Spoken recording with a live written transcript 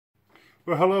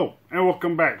Well, hello, and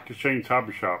welcome back to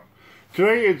Shaneshobbyshop.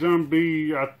 Today is going to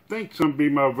be, I think it's going to be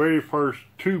my very first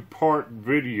two-part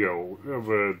video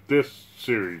of this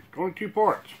series. Only two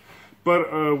parts.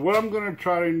 But what I'm going to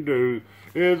try and do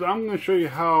is I'm going to show you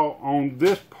how on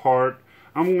this part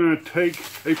I'm going to take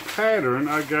a pattern.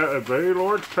 I got a very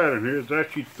large pattern here. It's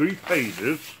actually 3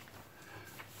 pages.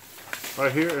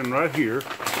 Right here and right here.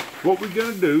 What we're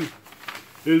going to do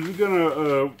is we're going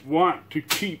to want to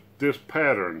keep this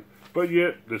pattern. But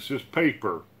yet, this is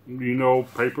paper. You know,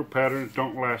 paper patterns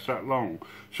don't last that long.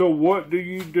 So what do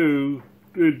you do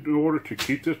in order to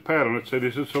keep this pattern? Let's say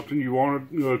this is something you want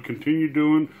to continue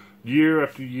doing year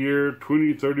after year,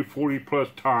 20, 30, 40 plus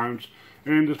times,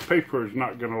 and this paper is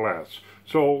not going to last.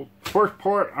 So, first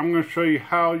part, I'm going to show you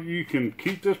how you can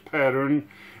keep this pattern,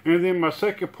 and then my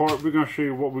second part, we're going to show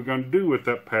you what we're going to do with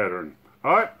that pattern.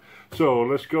 Alright, so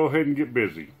let's go ahead and get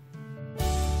busy.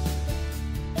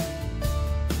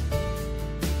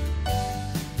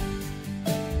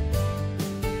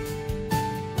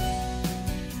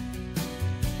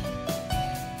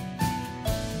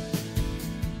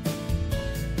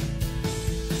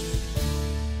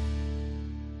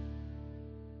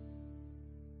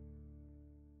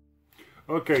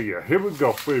 Okay, yeah, here we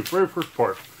go for the very first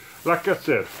part. Like I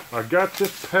said, I got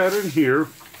this pattern here,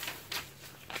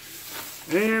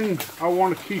 and I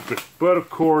want to keep it. But of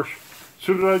course, as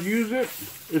soon as I use it,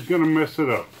 it's going to mess it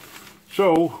up.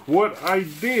 So what I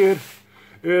did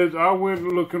is I went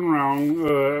looking around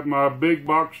at my big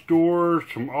box stores,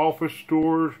 some office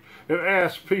stores, and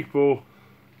asked people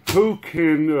who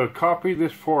can copy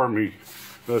this for me,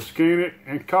 scan it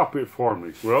and copy it for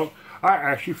me. Well, I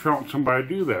actually found somebody to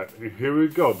do that. And here we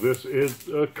go. This is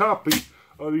a copy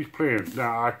of these plans.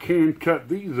 Now, I can cut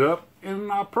these up, and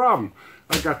not a problem.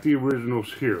 I got the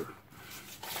originals here.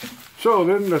 So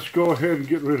then let's go ahead and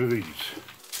get rid of these.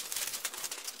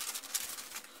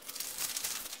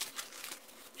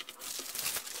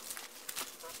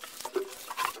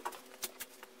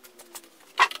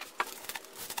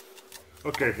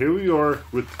 Okay, here we are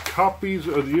with copies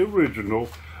of the original.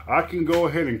 I can go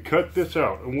ahead and cut this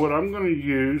out. And what I'm going to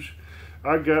use,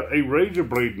 I got a razor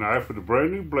blade knife with a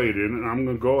brand new blade in it, and I'm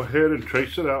going to go ahead and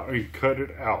trace it out and cut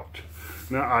it out.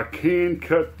 Now I can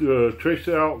trace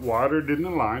it out wider than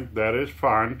the line. That is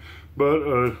fine. But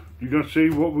you're going to see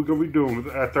what we're going to be doing with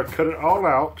it. After I cut it all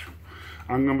out,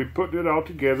 I'm going to be putting it all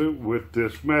together with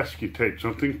this masking tape,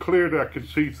 something clear that I can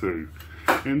see through.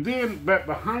 And then back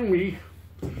behind me,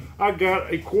 I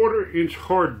got a 1/4 inch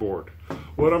hardboard.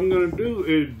 What I'm going to do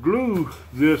is glue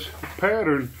this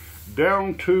pattern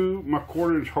down to my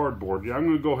 1/4 inch hardboard. Yeah, I'm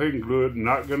going to go ahead and glue it. I'm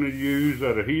not going to use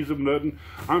that adhesive nothing.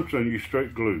 I'm just going to use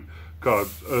straight glue.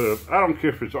 Because I don't care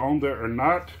if it's on there or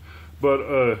not.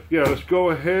 But yeah, let's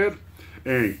go ahead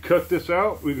and cut this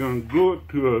out. We're going to glue it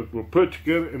to, we'll put it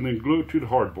together and then glue it to the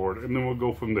hardboard. And then we'll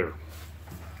go from there.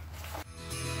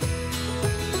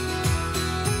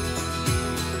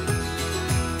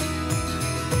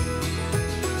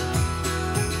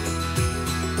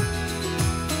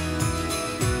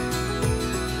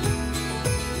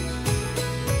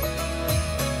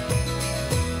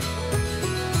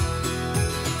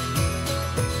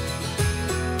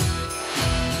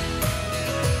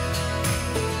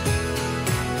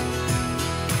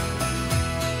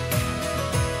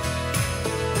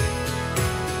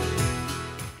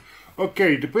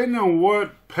 Okay, depending on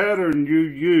what pattern you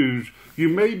use, you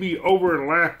may be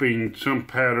overlapping some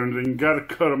patterns and you got to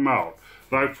cut them out.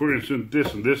 Like for instance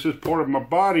this one. This is part of my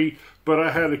body, but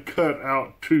I had to cut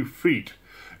out 2 feet.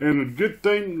 And a good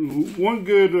thing, one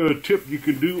good tip you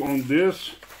can do on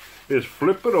this is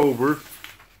flip it over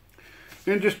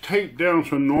and just tape down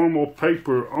some normal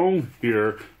paper on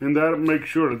here, and that'll make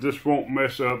sure that this won't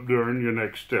mess up during your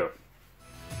next step.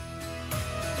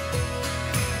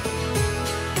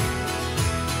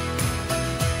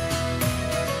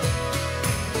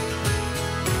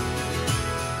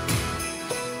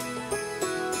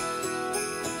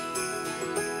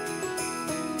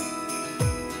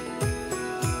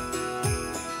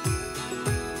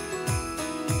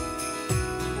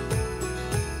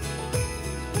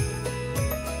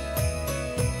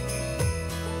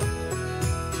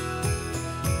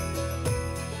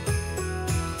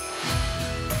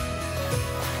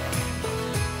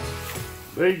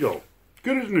 There you go.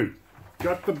 Good as new.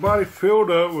 Got the body filled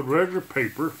up with regular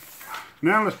paper.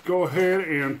 Now let's go ahead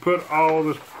and put all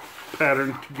this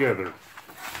pattern together.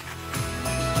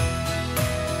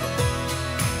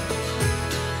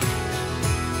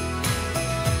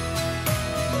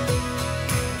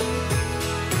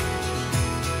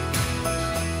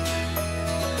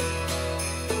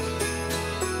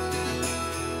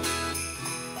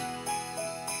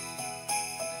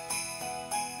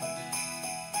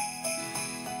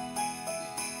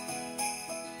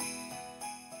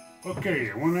 Okay,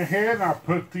 I went ahead and I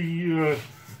put the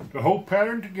whole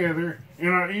pattern together,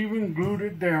 and I even glued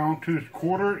it down to this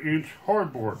 1/4 inch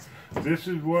hardboard. This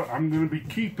is what I'm going to be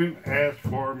keeping as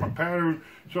for my pattern,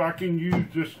 so I can use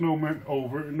this snowman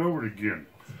over and over again.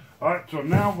 Alright, so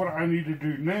now what I need to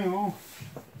do now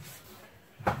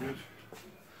is,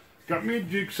 got me a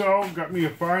jigsaw, got me a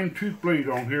fine tooth blade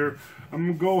on here. I'm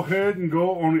going to go ahead and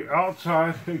go on the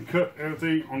outside and cut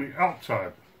everything on the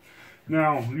outside.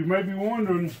 Now, you may be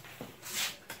wondering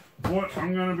what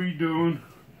I'm going to be doing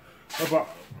about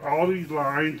all these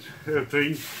lines,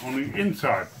 everything on the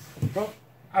inside. Well,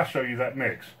 I'll show you that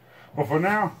next. But for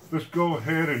now, let's go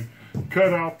ahead and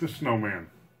cut out the snowman.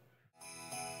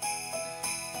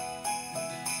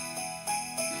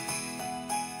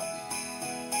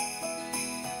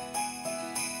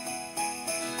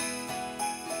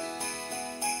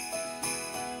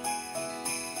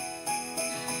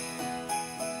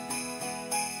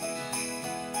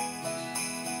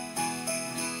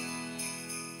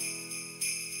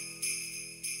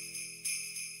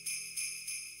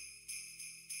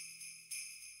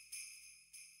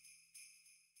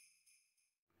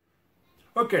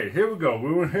 Okay, here we go.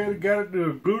 We went ahead and got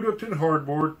it glued up to the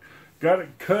hardboard, got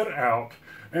it cut out,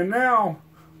 and now,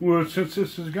 well, since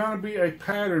this is going to be a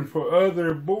pattern for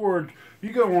other boards,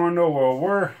 you're going to want to know,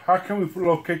 well, how can we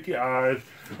locate the eyes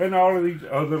and all of these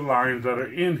other lines that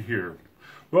are in here?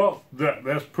 Well,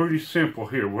 that's pretty simple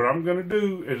here. What I'm going to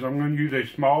do is I'm going to use a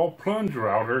small plunge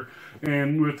router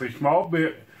and with a small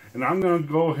bit, and I'm going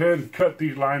to go ahead and cut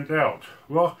these lines out.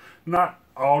 Well, not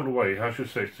all the way, I should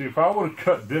say. See, if I would have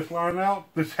cut this line out,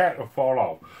 this hat will fall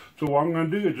off. So what I'm going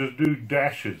to do is just do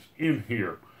dashes in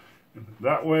here.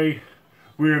 That way,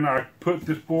 when I put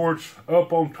this board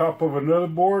up on top of another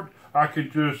board, I can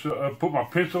just put my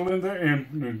pencil in there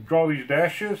and draw these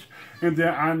dashes, and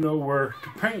then I know where to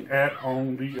paint at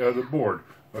on the other board.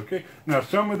 Okay, now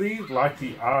some of these, like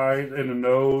the eyes and the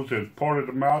nose and part of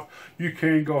the mouth, you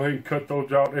can go ahead and cut those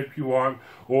out if you want,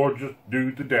 or just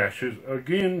do the dashes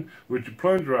again with your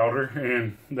plunge router,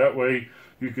 and that way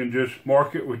you can just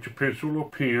mark it with your pencil or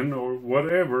pen or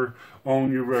whatever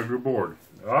on your regular board.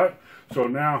 Alright, so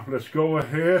now let's go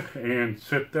ahead and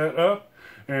set that up,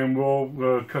 and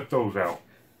we'll cut those out.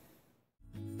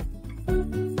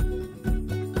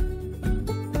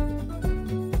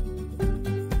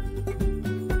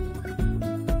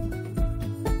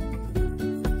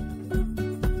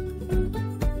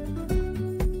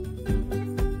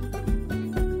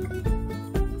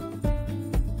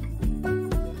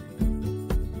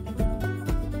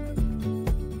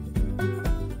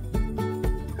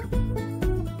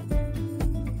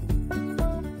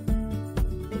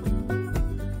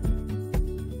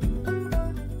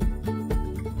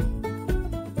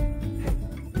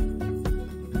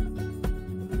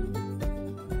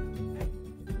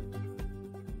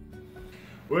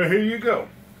 Well, here you go.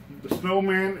 The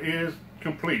snowman is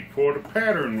complete for the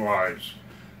pattern wise.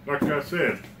 Like I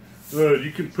said,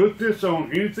 you can put this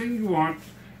on anything you want,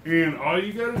 and all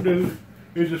you got to do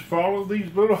is just follow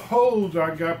these little holes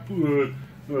I got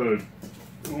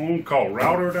called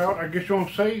routed out, I guess you want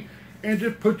to say, and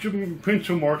just put your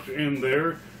pencil marks in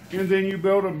there, and then you'll be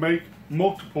able to make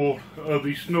multiple of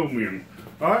these snowmen.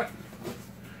 Alright?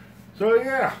 So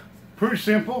yeah, pretty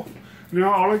simple.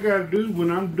 Now all I gotta do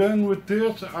when I'm done with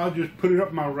this, I'll just put it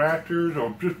up my rafters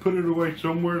or just put it away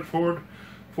somewhere for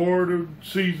the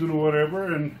season or whatever,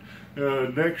 and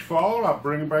next fall I'll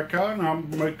bring it back out and I'll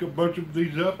make a bunch of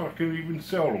these up. I can even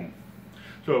sell them.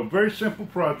 So a very simple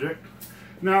project.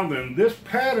 Now then, this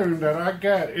pattern that I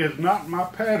got is not my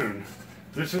pattern.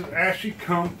 This has actually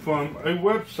come from a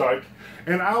website,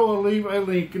 and I will leave a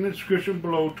link in the description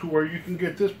below to where you can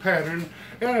get this pattern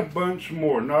and a bunch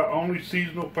more. Not only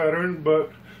seasonal pattern,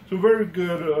 but some very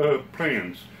good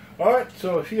plans. Alright,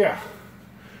 so yeah,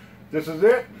 this is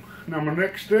it. Now my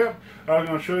next step, I'm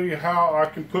going to show you how I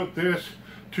can put this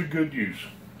to good use.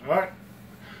 Alright,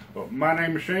 well, my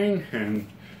name is Shane, and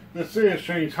this is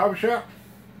Shane's Hobby Shop.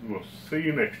 We'll see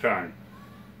you next time.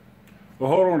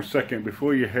 Well, hold on a second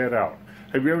before you head out.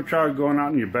 Have you ever tried going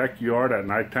out in your backyard at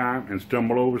nighttime and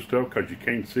stumble over stuff because you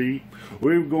can't see?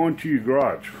 Or even going to your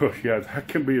garage? Well, yeah, that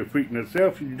can be a feat in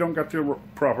itself if you don't got the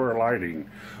proper lighting.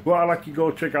 Well, I'd like you to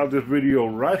go check out this video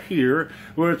right here,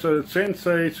 where it's a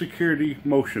SANSI security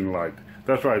motion light.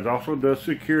 That's right, it also does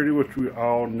security, which we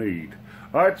all need.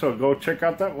 Alright, so go check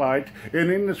out that light, and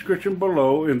in the description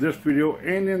below, in this video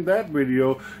and in that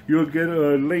video, you'll get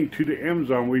a link to the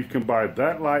Amazon where you can buy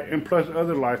that light and plus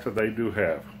other lights that they do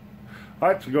have.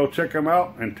 Alright, so go check them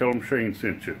out and tell them Shane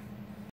sent you.